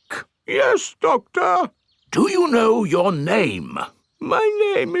awake? Yes, Doctor. Do you know your name?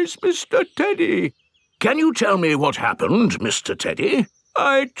 My name is Mr. Teddy. Can you tell me what happened, Mr. Teddy?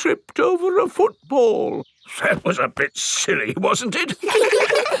 I tripped over a football. That was a bit silly, wasn't it?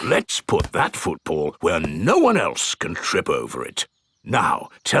 Let's put that football where no one else can trip over it. Now,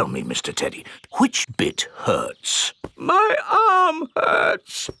 tell me, Mr. Teddy, which bit hurts? My arm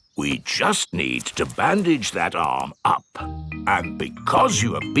hurts. We just need to bandage that arm up. And because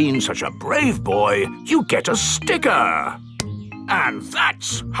you have been such a brave boy, you get a sticker. And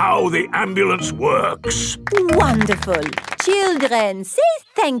that's how the ambulance works. Wonderful. Children, say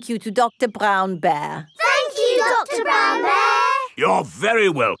thank you to Dr. Brown Bear. Thank you, Dr. Brown Bear. You're very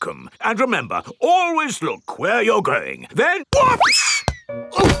welcome. And remember, always look where you're going. Then, whoops!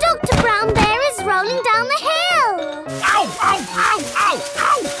 Dr. Brown Bear is rolling down the hill. Ow, ow, ow, ow,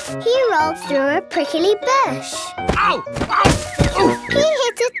 ow! He rolled through a prickly bush. Ow, ow! He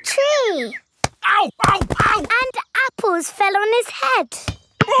hit a tree. Ow, ow, ow! And apples fell on his head.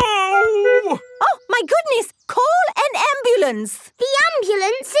 Oh! Oh, my goodness! Call an ambulance! The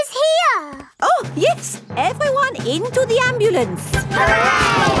ambulance is here! Oh, yes! Everyone into the ambulance!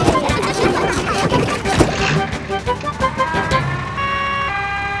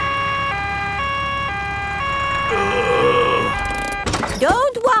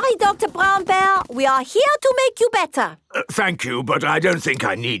 Don't worry, Dr. Brown Bear. We are here to make you better. Thank you, but I don't think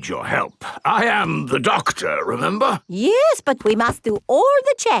I need your help. I am the doctor, remember? Yes, but we must do all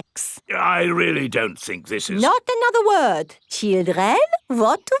the checks. I really don't think this is... Not another word. Children,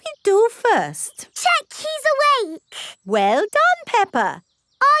 what do we do first? Check he's awake. Well done, Peppa.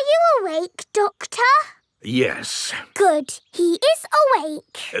 Are you awake, Doctor? Yes. Good. He is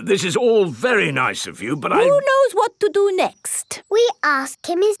awake. This is all very nice of you, but Who knows what to do next? We ask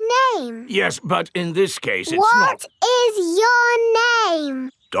him his name. Yes, but in this case it's What is your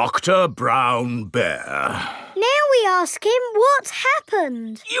name? Dr. Brown Bear. Now we ask him what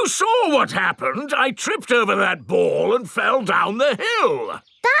happened. You saw what happened. I tripped over that ball and fell down the hill.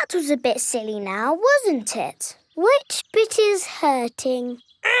 That was a bit silly now, wasn't it? Which bit is hurting?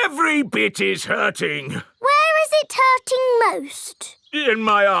 Every bit is hurting. Where is it hurting most? In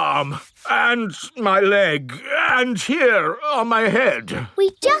my arm, and my leg, and here on my head.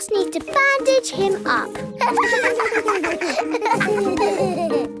 We just need to bandage him up.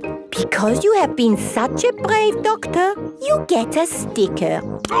 Because you have been such a brave doctor, you get a sticker.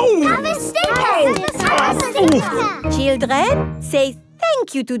 Oh! Have a sticker! Have a sticker! Children, say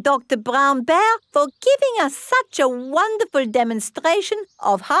thank you to Dr. Brown Bear for giving us such a wonderful demonstration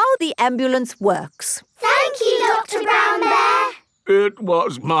of how the ambulance works. Thank you, Dr. Brown Bear. It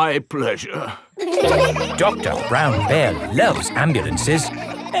was my pleasure. Dr. Brown Bear loves ambulances.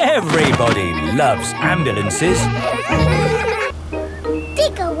 Everybody loves ambulances.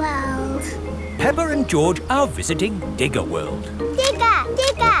 Digger World. Peppa and George are visiting Digger World. Digger,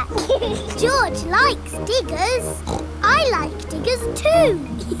 digger. George likes diggers. I like diggers too.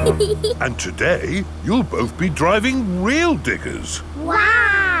 And today, you'll both be driving real diggers.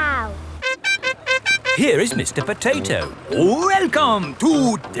 Wow! Here is Mr. Potato. Welcome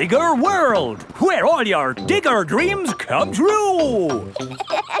to Digger World, where all your digger dreams come true.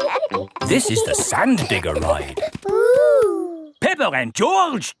 This is the Sand Digger ride. Ooh. Peppa and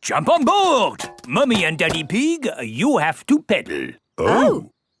George, jump on board. Mummy and Daddy Pig, you have to pedal.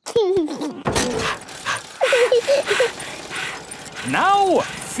 Oh. Now,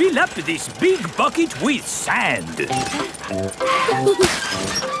 fill up this big bucket with sand.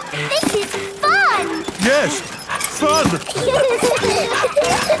 This is fun! Yes, fun!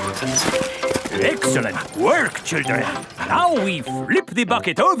 Excellent work, children. Now we flip the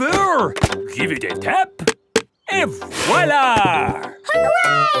bucket over, give it a tap, and voila!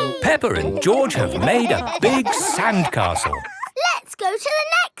 Hooray! Peppa and George have made a big sandcastle. Let's Let's go to the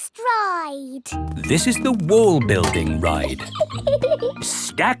next ride. This is the wall-building ride.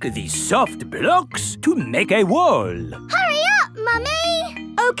 Stack these soft blocks to make a wall. Hurry up,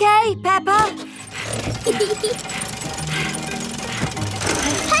 Mummy. OK, Peppa.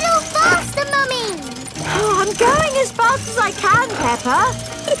 Pedal faster, Mummy. Oh, I'm going as fast as I can, Peppa.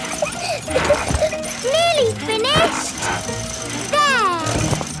 Nearly finished. There.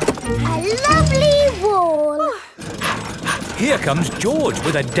 A lovely wall. Here comes George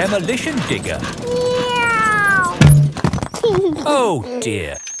with a demolition digger. Meow. Oh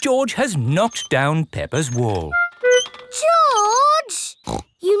dear, George has knocked down Peppa's wall. George!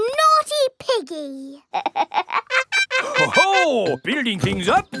 You naughty piggy. Ho-ho! Building things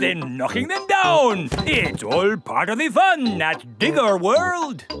up, then knocking them down. It's all part of the fun at Digger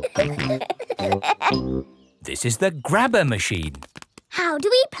World. This is the grabber machine. How do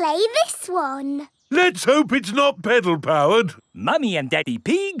we play this one? Let's hope it's not pedal-powered. Mummy and Daddy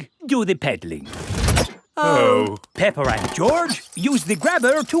Pig do the peddling. Oh. Peppa and George use the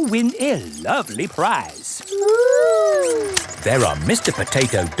grabber to win a lovely prize. Ooh. There are Mr.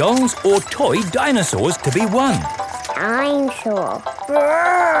 Potato dolls or toy dinosaurs to be won. Dinosaur.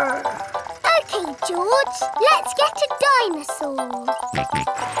 OK, George, let's get a dinosaur.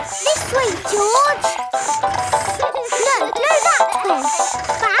 This way, George. No, that way.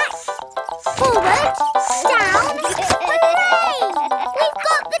 Back, forward, down. Hooray! We've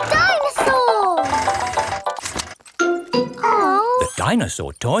got the dinosaur. Oh. The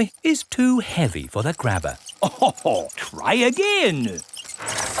dinosaur toy is too heavy for the grabber. Oh, try again.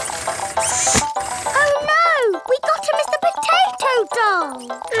 Oh no! We got a Mr. Potato doll!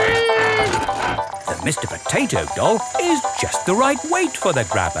 The Mr. Potato doll is just the right weight for the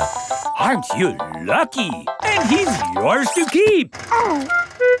grabber. Aren't you lucky? And he's yours to keep. Oh.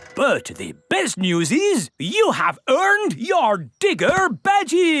 But the best news is you have earned your digger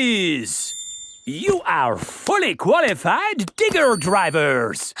badges. You are fully qualified digger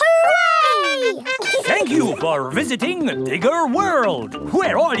drivers. Hooray! Thank you for visiting Digger World,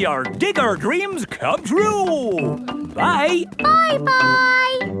 where all your digger dreams come true. Bye.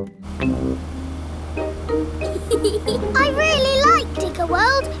 Bye-bye. I really like Digger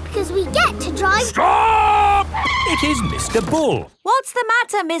World because we get to drive... Stop! It is Mr. Bull. What's the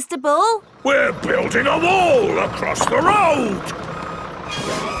matter, Mr. Bull? We're building a wall across the road.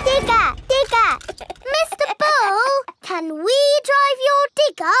 Digger! Mr. Bull, can we drive your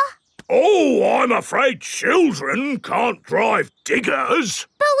digger? Oh, I'm afraid children can't drive diggers.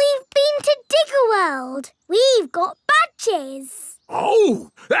 But we've been to Digger World. We've got badges.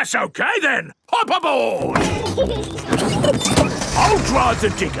 Oh, that's OK then. Hop aboard. I'll drive the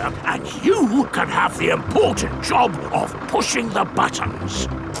digger and you can have the important job of pushing the buttons.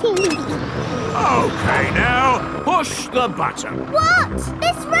 OK now, push the button. What?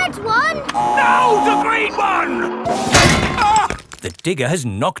 This red one? No, the green one! Ah! The digger has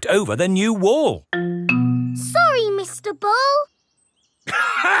knocked over the new wall. Sorry, Mr. Bull.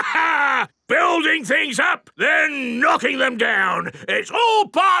 Building things up, then knocking them down. It's all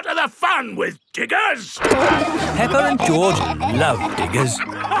part of the fun with diggers. Peppa and George love diggers.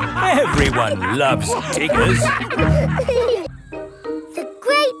 Everyone loves diggers. The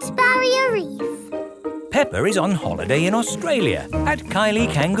Great Barrier Reef. Peppa is on holiday in Australia at Kylie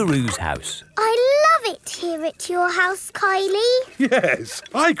Kangaroo's house. I love it here at your house, Kylie. Yes,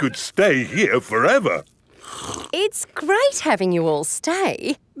 I could stay here forever. It's great having you all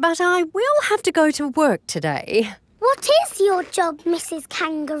stay, but I will have to go to work today. What is your job, Mrs.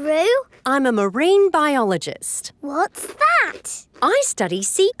 Kangaroo? I'm a marine biologist. What's that? I study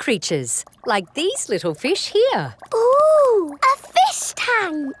sea creatures, like these little fish here. Ooh, a fish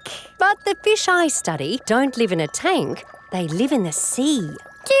tank. But the fish I study don't live in a tank. They live in the sea.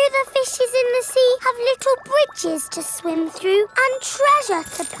 Do the fishes in the sea have little bridges to swim through and treasure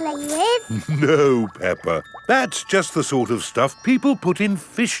to play with? No, Peppa. That's just the sort of stuff people put in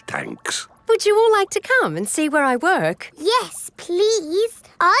fish tanks. Would you all like to come and see where I work? Yes, please.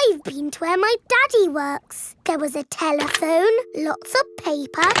 I've been to where my daddy works. There was a telephone, lots of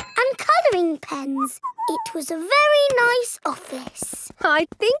paper and colouring pens. It was a very nice office. I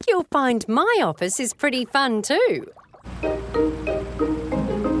think you'll find my office is pretty fun too.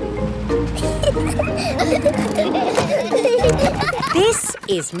 This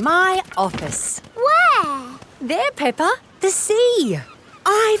is my office. Where? There, Peppa, the sea.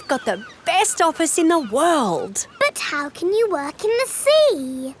 I've got the best office in the world. But how can you work in the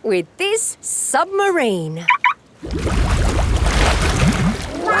sea? With this submarine.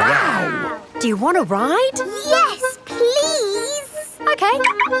 Wow! Do you want to ride? Yes, please. OK,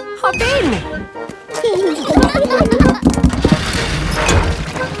 hop in.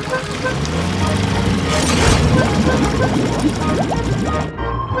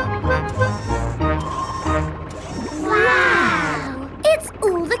 Wow! It's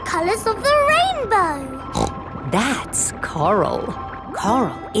all the colours of the rainbow. That's coral.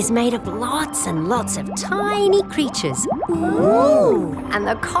 Coral is made of lots and lots of tiny creatures. Ooh! And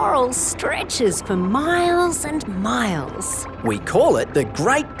the coral stretches for miles and miles. We call it the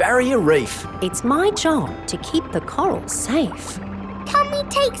Great Barrier Reef. It's my job to keep the coral safe. Can we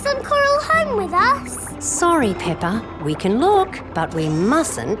take some coral home with us? Sorry, Peppa. We can look, but we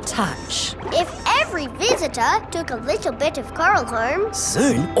mustn't touch. If every visitor took a little bit of coral home...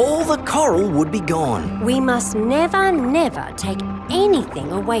 Soon, all the coral would be gone. We must never, never take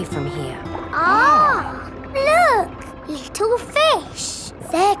anything away from here. Ah! Look! Little fish.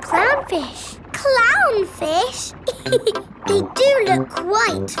 They're clownfish. Clownfish? They do look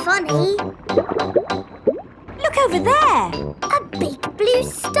quite funny. Look over there. A big blue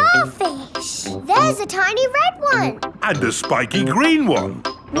starfish. There's a tiny red one. And a spiky green one.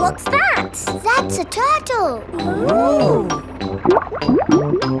 What's that? That's a turtle. Ooh.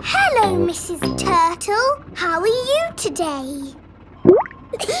 Hello, Mrs. Turtle. How are you today?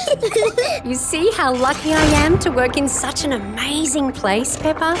 You see how lucky I am to work in such an amazing place,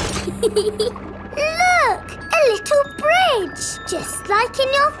 Peppa? Look! A little bridge, just like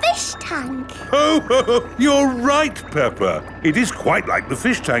in your fish tank. Oh, you're right, Peppa. It is quite like the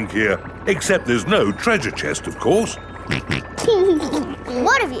fish tank here, except there's no treasure chest, of course.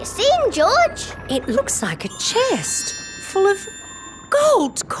 What have you seen, George? It looks like a chest full of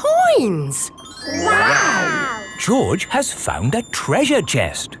gold coins. Wow! George has found a treasure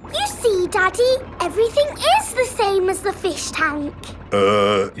chest. You see, Daddy, everything is the same as the fish tank.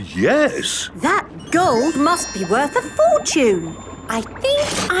 Yes. That gold must be worth a fortune. I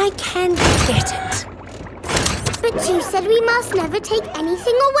think I can get it. But you said we must never take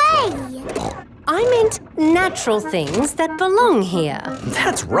anything away. I meant natural things that belong here.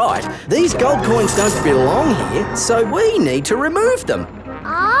 That's right. These gold coins don't belong here, so we need to remove them.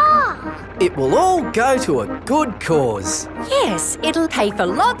 Ah! It will all go to a good cause. Yes, it'll pay for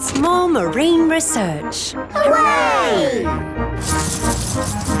lots more marine research. Hooray!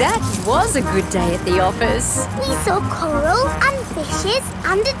 That was a good day at the office. We saw coral and fishes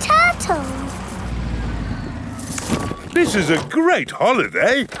and a turtle. This is a great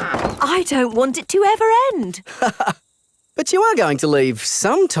holiday. I don't want it to ever end. But you are going to leave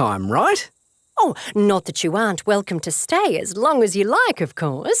sometime, right? Oh, not that you aren't welcome to stay as long as you like, of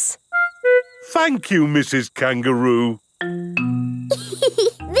course. Thank you, Mrs. Kangaroo.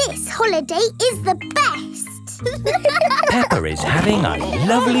 This holiday is the best. Peppa is having a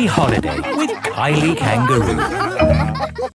lovely holiday with Kylie Kangaroo.